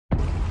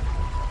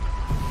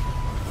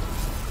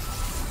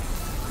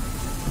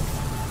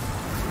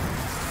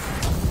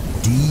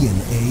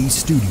A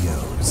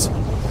Studios.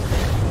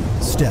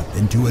 Step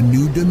into a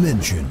new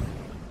dimension.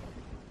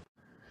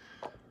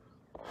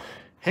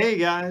 Hey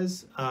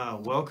guys,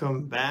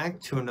 welcome back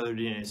to another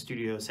DNA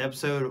Studios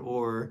episode,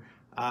 or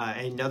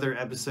another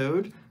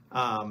episode.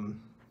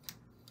 And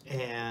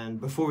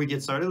before we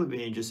get started, let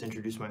me just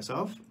introduce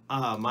myself.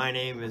 My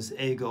name is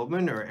A.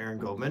 Goldman, or Aaron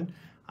Goldman.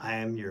 I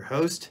am your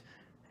host,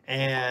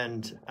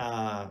 and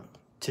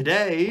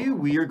today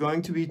we are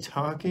going to be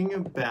talking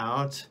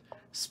about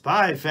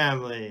Spy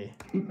Family.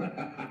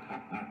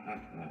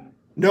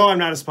 No, I'm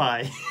not a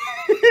spy.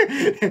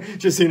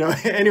 Just so you know.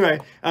 Anyway,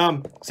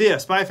 so yeah,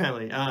 Spy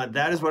Family.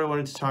 That is what I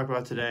wanted to talk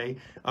about today.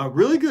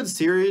 Really good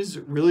series,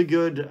 really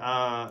good.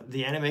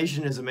 The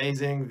animation is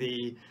amazing.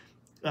 The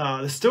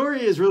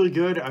story is really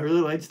good. I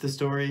really liked the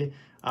story.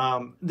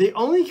 The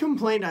only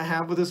complaint I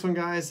have with this one,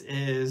 guys,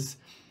 is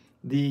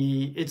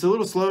it's a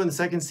little slow in the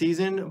second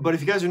season. But if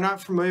you guys are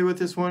not familiar with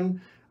this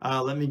one,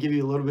 let me give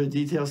you a little bit of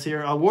details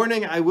here. A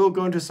warning, I will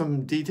go into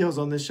some details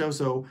on this show,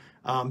 so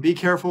be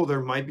careful. There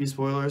might be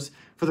spoilers.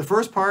 For the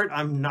first part,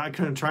 I'm not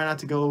going to try not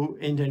to go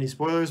into any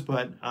spoilers,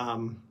 but I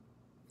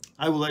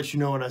will let you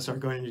know when I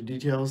start going into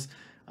details.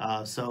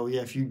 So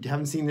yeah, if you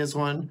haven't seen this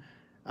one,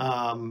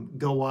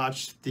 go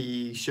watch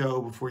the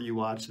show before you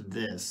watch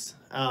this.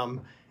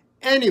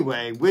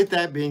 Anyway, with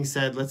that being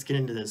said, let's get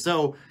into this.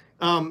 So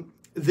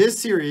this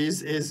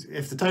series is,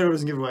 if the title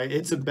doesn't give away,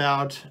 it's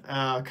about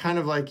kind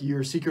of like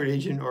your secret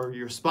agent or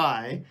your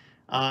spy,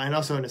 and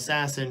also an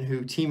assassin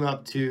who team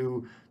up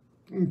to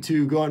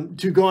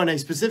go on a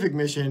specific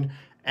mission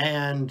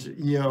and,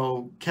 you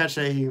know, catch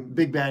a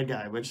big bad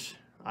guy, which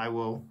I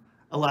will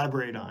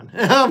elaborate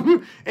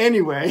on.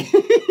 Anyway,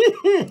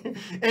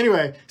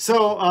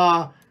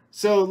 so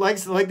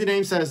like the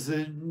name says,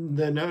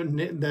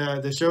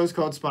 the show is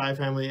called Spy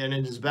Family, and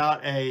it is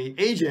about a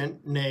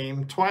agent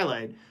named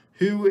Twilight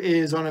who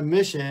is on a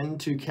mission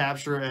to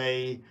capture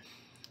a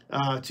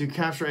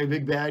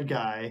big bad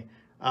guy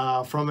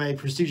from a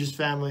prestigious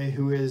family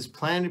who is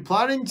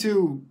plotting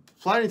to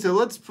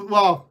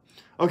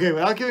okay,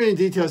 without giving any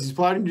details, he's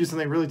plotting to do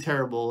something really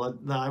terrible.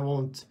 I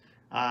won't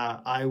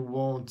like I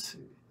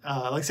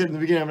said in the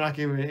beginning, I'm not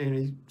giving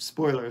any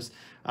spoilers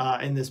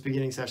in this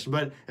beginning session,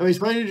 but anyway, he's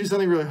planning to do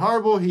something really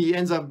horrible. He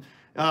ends up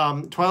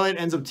Twilight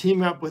ends up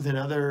teaming up with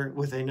another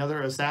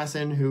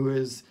assassin who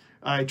is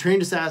a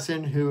trained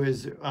assassin who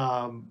is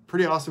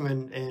pretty awesome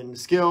in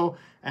skill,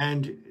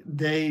 and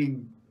they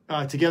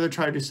together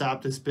try to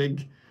stop this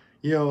big,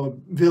 you know,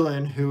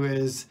 villain who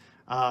is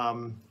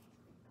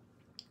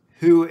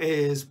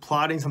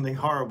plotting something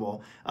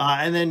horrible.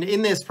 And then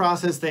in this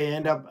process, they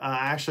end up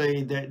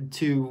actually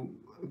to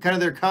kind of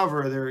their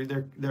cover,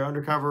 their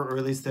undercover, or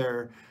at least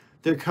their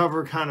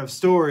cover kind of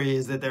story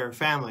is that they're a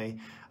family,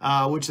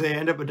 which they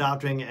end up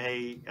adopting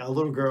a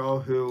little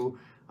girl who's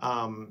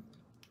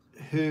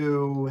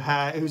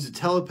a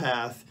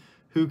telepath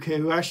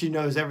who actually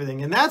knows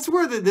everything. And that's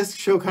where this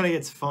show kind of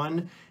gets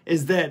fun,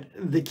 is that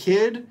the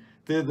kid,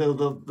 the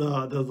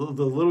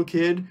little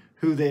kid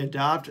who they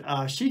adopt,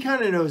 she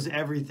kind of knows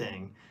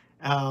everything,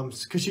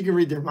 because she can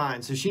read their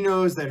minds. So she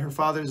knows that her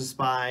father's a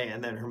spy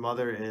and that her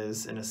mother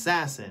is an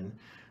assassin.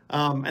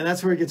 And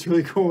that's where it gets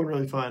really cool and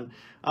really fun.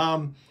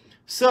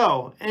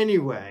 So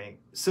anyway,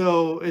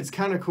 so it's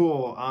kind of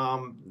cool.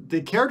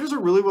 The characters are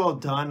really well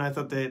done. I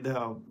thought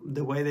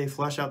the way they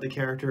flesh out the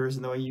characters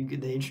and the way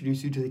they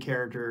introduce you to the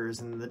characters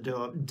and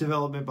the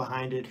development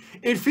behind it,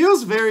 it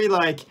feels very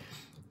like,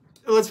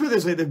 let's put it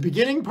this way, the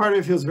beginning part of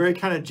it feels very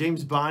kind of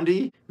James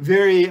Bondy,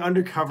 very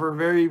undercover,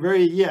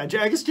 very, yeah,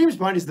 I guess James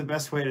Bondy is the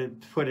best way to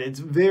put it. It's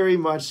very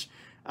much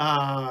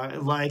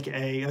like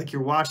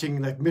you're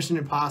watching like Mission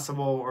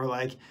Impossible, or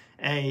like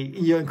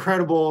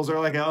Incredibles, or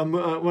like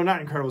well,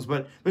 not Incredibles,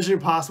 but Mission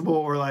Impossible,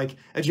 or like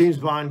a James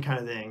Bond kind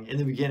of thing in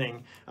the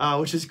beginning,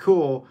 which is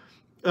cool.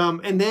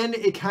 And then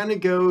it kind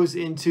of goes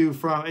into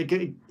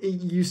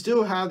you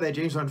still have that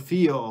James Bond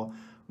feel,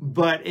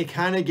 but it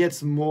kind of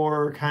gets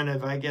more kind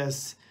of, I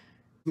guess,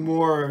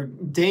 more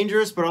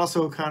dangerous, but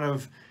also kind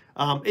of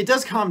it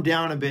does calm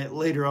down a bit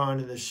later on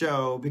in the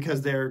show,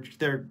 because they're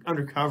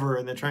undercover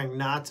and they're trying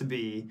not to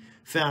be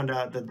found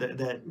out,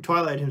 that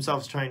Twilight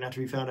himself is trying not to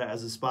be found out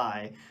as a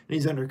spy, and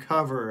he's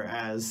undercover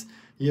as,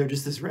 you know,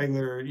 just this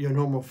regular, you know,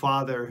 normal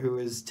father who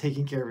is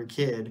taking care of a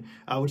kid,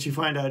 which you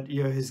find out,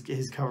 you know, his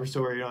cover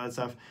story and all that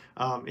stuff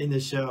in the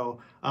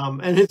show,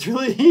 and it's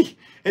really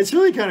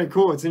kind of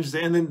cool. It's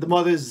interesting. And then the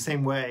mother is the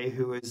same way,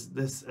 who is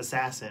this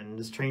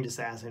trained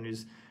assassin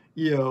who's,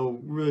 you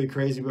know, really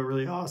crazy but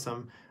really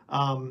awesome.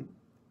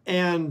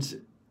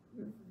 And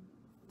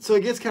so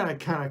it gets kind of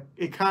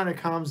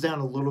calms down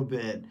a little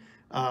bit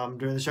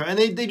during the show, and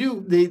they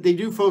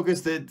do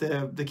focus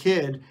the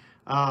kid,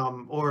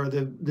 or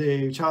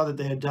the child that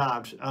they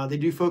adopt. They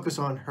do focus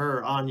on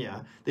her,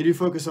 Anya. They do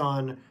focus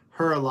on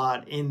her a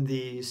lot in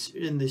the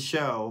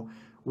show,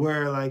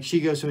 where like she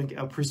goes to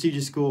a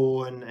prestigious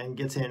school and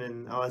gets in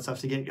and all that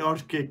stuff to get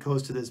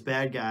close to this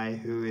bad guy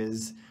who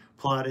is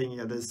plotting, you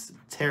know, this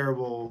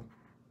terrible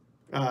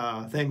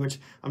thing, which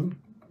I'm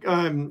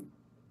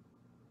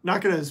not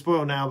going to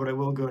spoil now, but I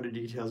will go into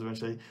details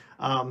eventually.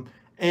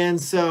 And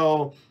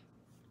so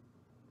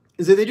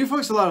they do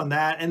focus a lot on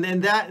that, and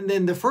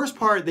then the first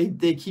part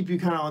they keep you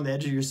kind of on the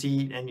edge of your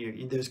seat, and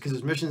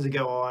there's missions that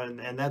go on,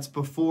 and that's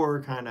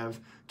before kind of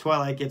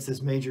Twilight gets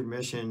this major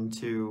mission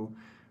to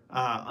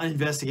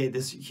investigate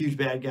this huge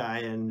bad guy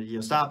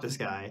and stop this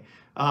guy.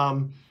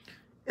 And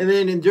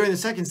then during the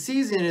second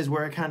season is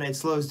where it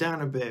slows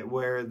down a bit,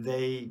 where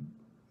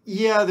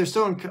they're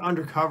still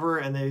undercover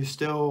and they're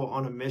still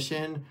on a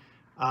mission,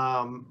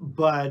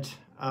 but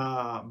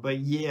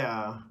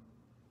yeah.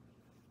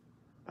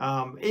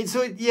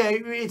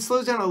 It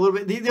slows down a little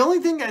bit. The only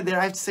thing that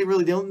I have to say,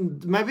 really,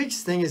 my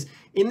biggest thing is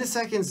in the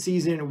second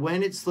season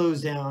when it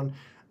slows down,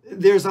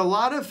 there's a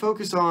lot of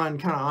focus on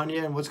kind of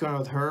Anya and what's going on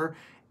with her,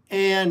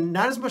 and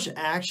not as much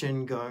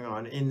action going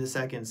on in the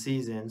second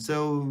season.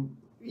 So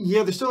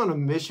yeah, they're still on a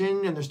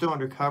mission and they're still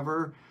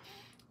undercover,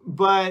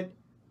 but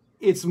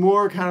it's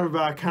more kind of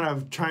about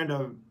trying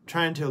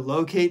to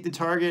locate the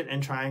target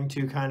and trying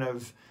to kind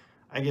of,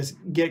 I guess,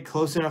 get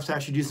close enough to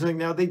actually do something.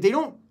 Now they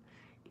don't.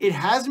 It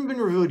hasn't been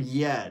revealed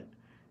yet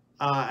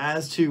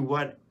as to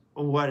what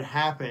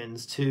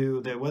happens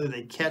to whether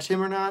they catch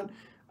him or not,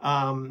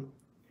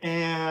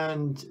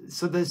 and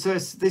so they still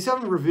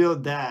haven't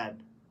revealed that.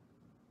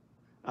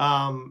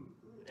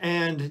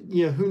 And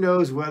who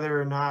knows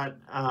whether or not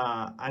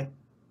I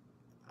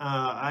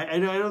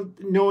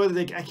don't know whether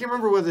I can't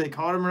remember whether they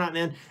caught him or not.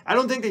 And I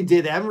don't think they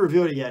did. They haven't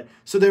revealed it yet.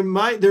 So there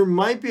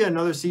might be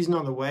another season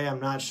on the way. I'm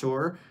not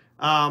sure.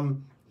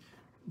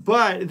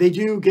 But they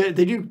do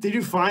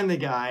find the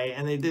guy,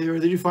 and they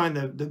do find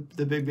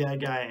the big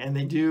bad guy, and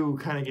they do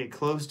kind of get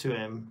close to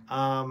him.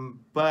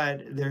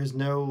 But there's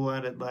no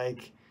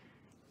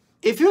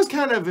it feels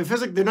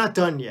like they're not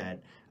done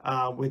yet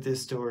with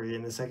this story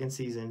in the second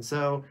season.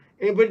 So,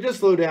 but it does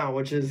slow down,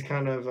 which is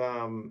kind of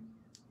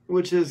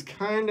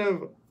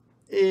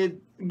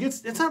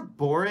it's not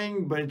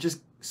boring, but it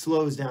just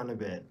slows down a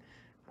bit.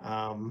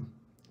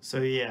 So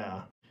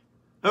yeah.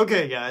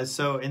 Okay, guys,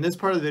 so in this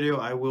part of the video,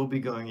 I will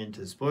be going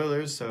into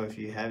spoilers, so if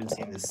you haven't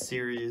seen this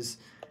series,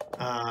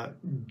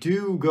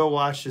 do go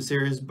watch the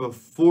series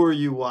before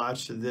you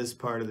watch this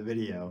part of the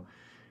video.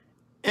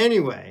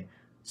 Anyway,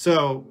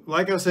 so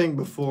like I was saying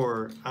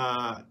before,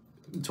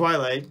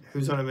 Twilight,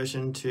 who's on a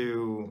mission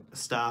to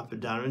stop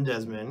Donovan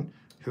Desmond,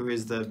 who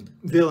is the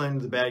villain,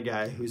 the bad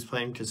guy, who's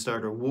planning to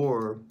start a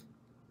war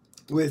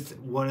with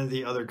one of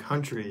the other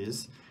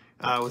countries,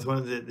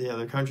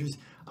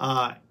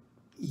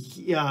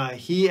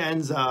 he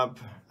ends up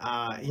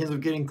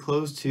getting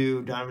close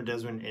to Donovan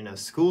Desmond in a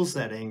school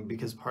setting,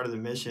 because part of the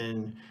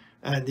mission,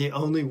 the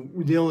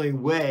only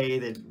way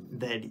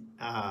that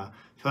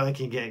Twilight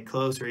can get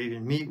close or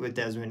even meet with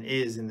Desmond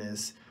is in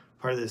this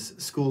part of this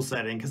school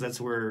setting, because that's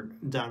where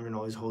Donovan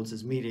always holds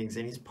his meetings,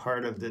 and he's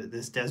part of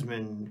this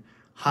Desmond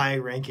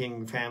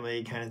high-ranking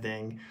family kind of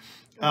thing,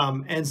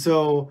 and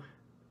so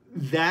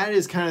that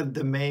is kind of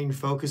the main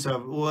focus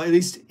of, well, at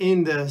least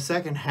in the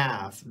second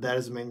half, that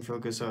is the main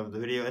focus of the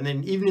video. And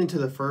then even into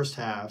the first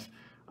half,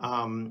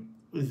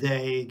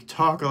 they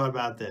talk a lot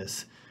about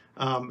this.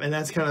 And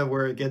that's kind of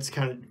where it gets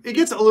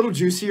a little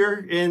juicier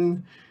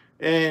in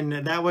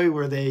that way,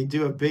 where they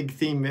do a big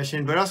theme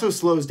mission, but also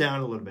slows down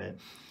a little bit.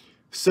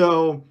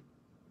 So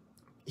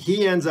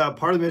he ends up,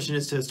 part of the mission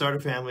is to start a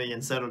family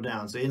and settle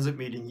down. So he ends up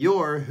meeting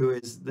Yor, who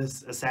is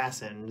this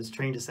assassin, this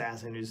trained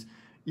assassin who's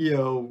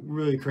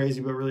really crazy,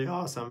 but really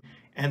awesome.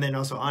 And then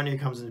also Anya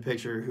comes into the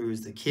picture,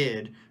 who's the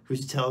kid,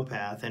 who's a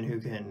telepath and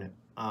who can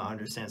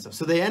understand stuff.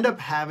 So they end up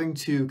having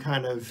to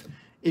kind of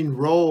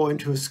enroll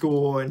into a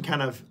school and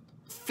kind of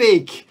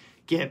fake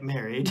get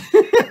married.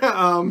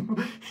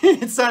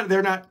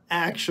 They're not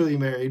actually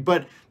married,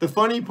 but the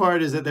funny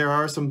part is that there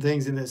are some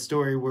things in this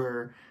story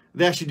where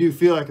they actually do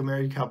feel like a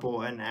married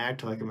couple and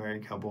act like a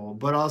married couple,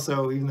 but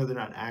also, even though they're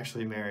not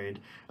actually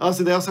married,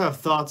 they also have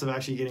thoughts of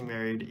actually getting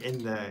married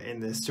in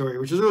this story,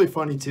 which is really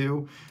funny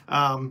too.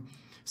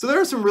 So there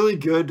are some really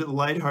good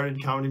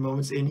lighthearted comedy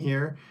moments in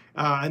here,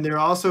 and there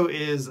also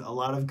is a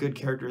lot of good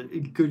character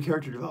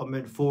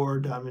development for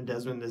Donovan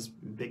Desmond, this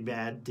big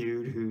bad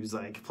dude who's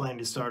planning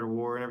to start a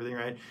war and everything,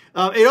 right?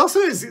 It also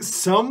is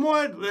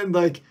somewhat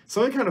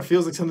something kind of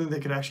feels like something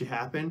that could actually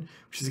happen,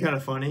 which is kind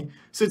of funny.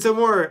 So it's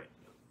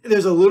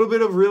there's a little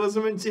bit of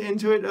realism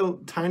into it, a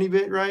tiny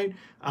bit, right?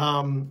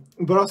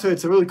 But also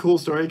it's a really cool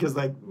story, because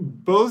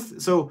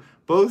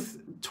both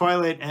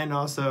Twilight and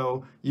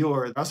also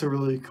Yor are also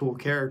really cool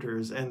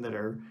characters, and that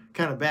are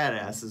kind of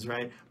badasses,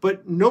 right?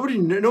 But nobody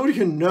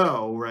can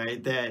know,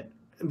 right,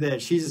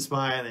 that she's a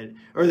spy,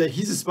 or that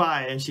he's a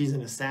spy and she's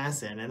an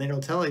assassin, and they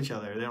don't tell each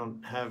other. They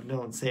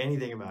don't say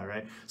anything about it,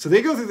 right? So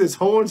they go through this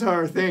whole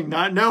entire thing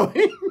not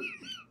knowing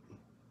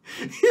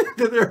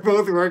that they're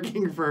both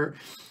working for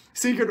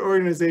secret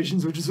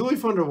organizations, which is really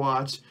fun to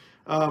watch.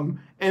 And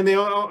they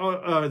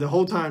all the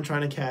whole time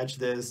trying to catch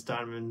this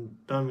Donovan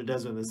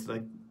Desmond, this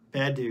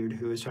bad dude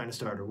who is trying to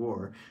start a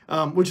war,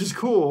 which is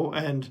cool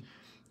and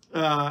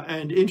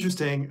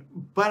interesting.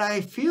 But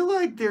I feel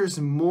like there's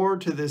more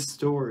to this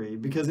story,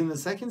 because in the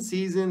second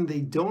season they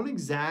don't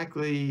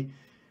exactly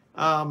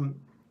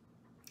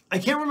I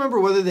can't remember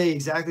whether they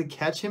exactly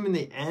catch him in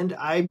the end.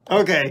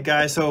 Okay,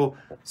 guys. Anyway,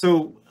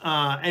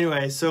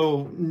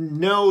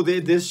 no,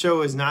 this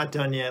show is not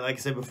done yet. Like I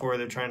said before,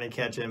 they're trying to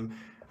catch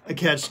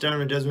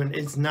Donovan Desmond.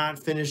 It's not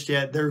finished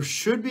yet. There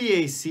should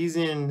be a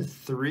season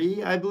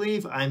 3, I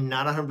believe. I'm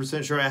not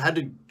 100% sure. I had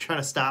to try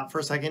to stop for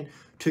a second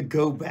to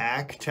go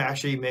back to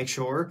actually make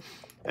sure.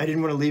 I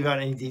didn't want to leave out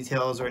any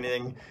details or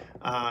anything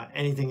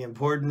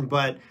important.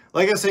 But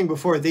like I was saying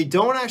before, they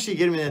don't actually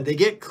get him in. They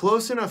get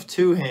close enough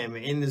to him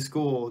in the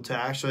school to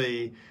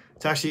actually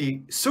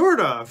sort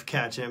of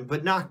catch him,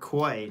 but not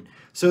quite.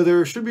 So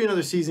there should be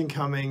another season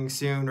coming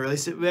soon, or at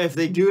least if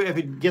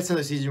it gets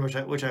another season,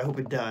 which I hope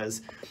it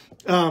does,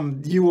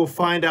 you will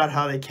find out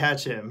how they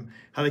catch him,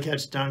 how they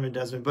catch Donovan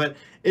Desmond. But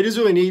it is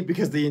really neat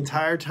because the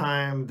entire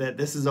time that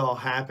this is all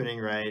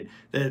happening, right,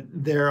 that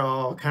they're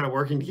all kind of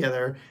working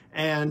together,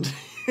 and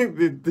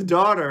the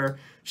daughter,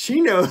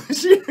 she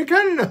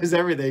kind of knows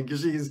everything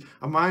because she's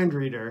a mind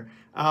reader.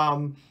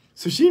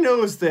 So she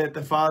knows that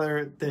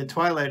that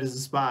Twilight is a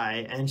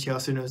spy, and she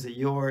also knows that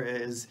Yor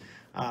is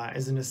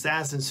an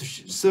assassin.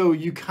 So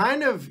you can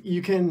kind of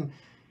get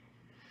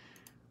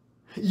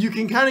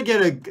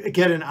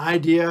an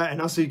idea,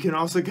 and also you can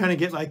also kind of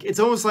get like, it's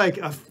almost like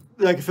a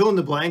fill in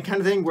the blank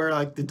kind of thing, where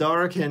like the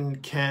daughter kind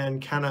of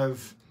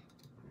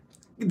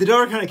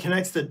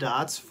connects the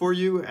dots for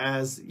you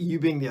as you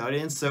being the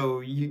audience.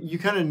 So you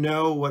kind of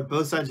know what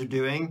both sides are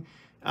doing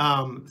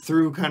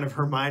through kind of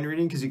her mind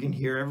reading, because you can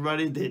hear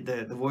everybody,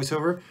 the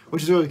voiceover,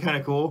 which is really kind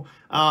of cool.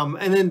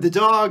 And then the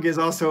dog is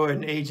also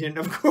an agent,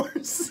 of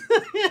course,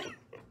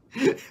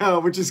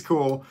 which is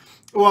cool.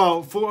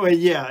 Well,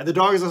 the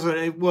dog is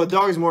also, the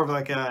dog is more of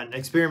like an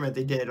experiment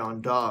they did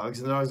on dogs,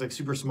 and the dog's like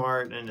super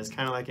smart and is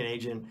kind of like an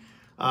agent,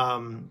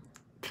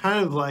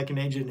 kind of like an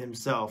agent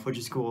himself, which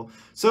is cool.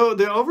 So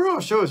the overall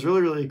show is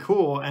really, really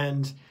cool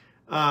and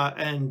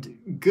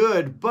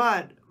good,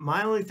 but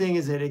my only thing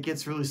is that it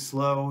gets really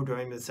slow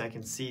during the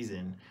second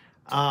season.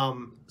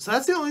 So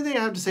that's the only thing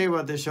I have to say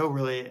about this show,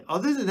 really.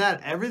 Other than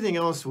that, everything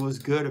else was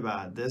good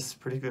about this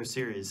particular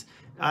series.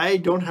 I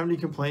don't have any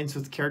complaints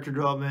with character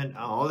development.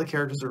 All the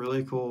characters are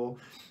really cool.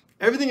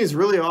 Everything is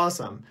really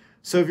awesome.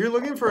 So if you're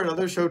looking for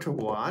another show to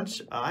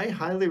watch, I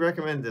highly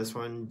recommend this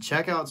one.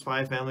 Check out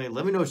Spy Family.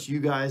 Let me know what you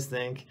guys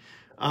think.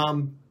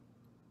 And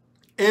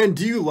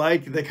do you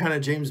like the kind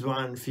of James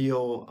Bond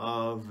feel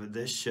of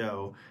this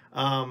show?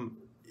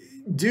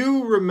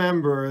 Do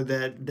remember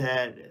that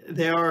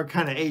they are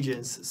kind of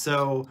agents,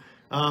 so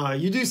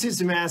you do see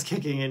some ass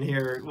kicking in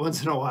here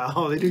once in a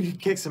while. They do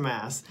kick some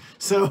ass,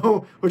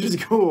 so which is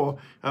cool.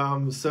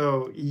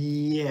 So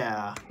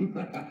yeah.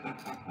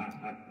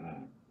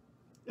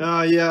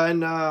 Yeah,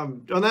 and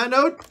on that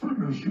note,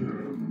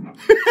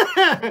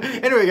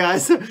 anyway,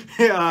 guys,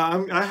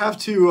 I have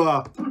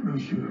to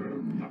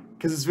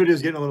because this video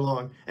is getting a little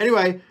long.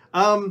 Anyway,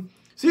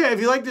 so yeah, if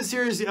you like this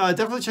series,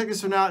 definitely check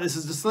this one out. This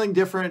is just something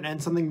different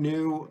and something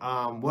new.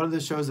 One of the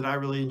shows that I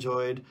really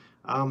enjoyed.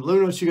 Let me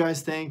know what you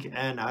guys think,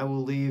 and I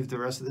will leave the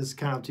rest of this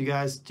kind of up to you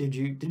guys. Did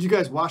you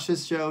guys watch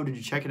this show? Did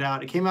you check it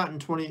out? It came out in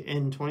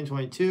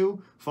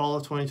 2022, fall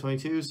of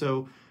 2022.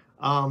 So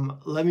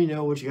let me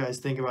know what you guys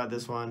think about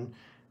this one.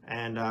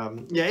 And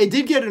yeah, it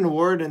did get an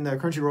award in the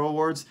Crunchyroll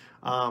Awards,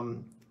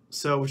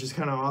 which is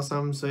kind of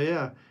awesome. So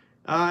yeah.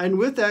 And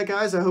with that,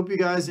 guys, I hope you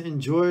guys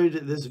enjoyed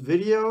this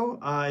video.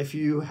 If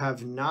you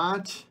have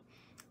not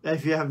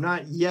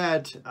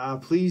yet,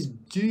 please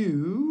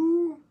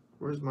do.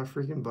 Where's my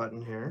freaking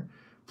button here?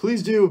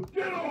 Please do.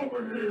 Get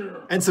over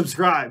here and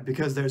subscribe,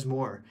 because there's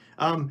more.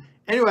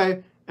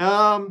 Anyway,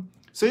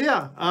 so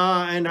yeah,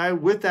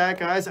 and with that,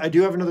 guys, I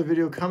do have another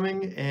video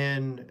coming,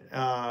 and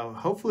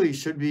hopefully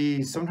should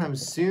be sometime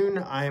soon.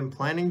 I am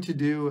planning to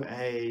do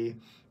a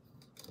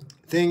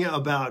thing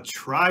about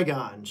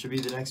Trigon. Should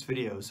be the next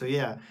video. So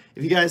yeah,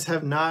 if you guys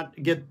if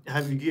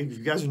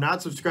you guys are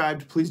not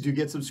subscribed, please do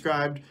get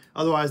subscribed.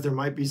 Otherwise, there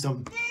might be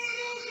some.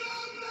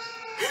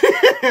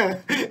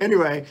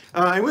 Anyway,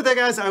 and with that,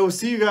 guys, I will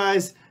see you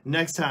guys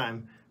next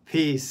time.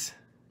 Peace.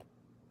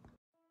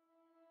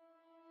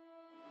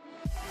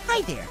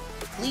 Hi there.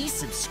 Please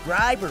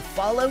subscribe or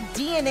follow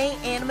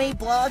DNA Anime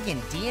Blog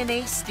and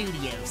DNA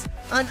Studios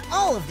on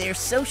all of their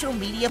social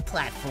media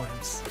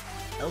platforms.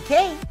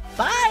 Okay,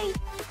 bye!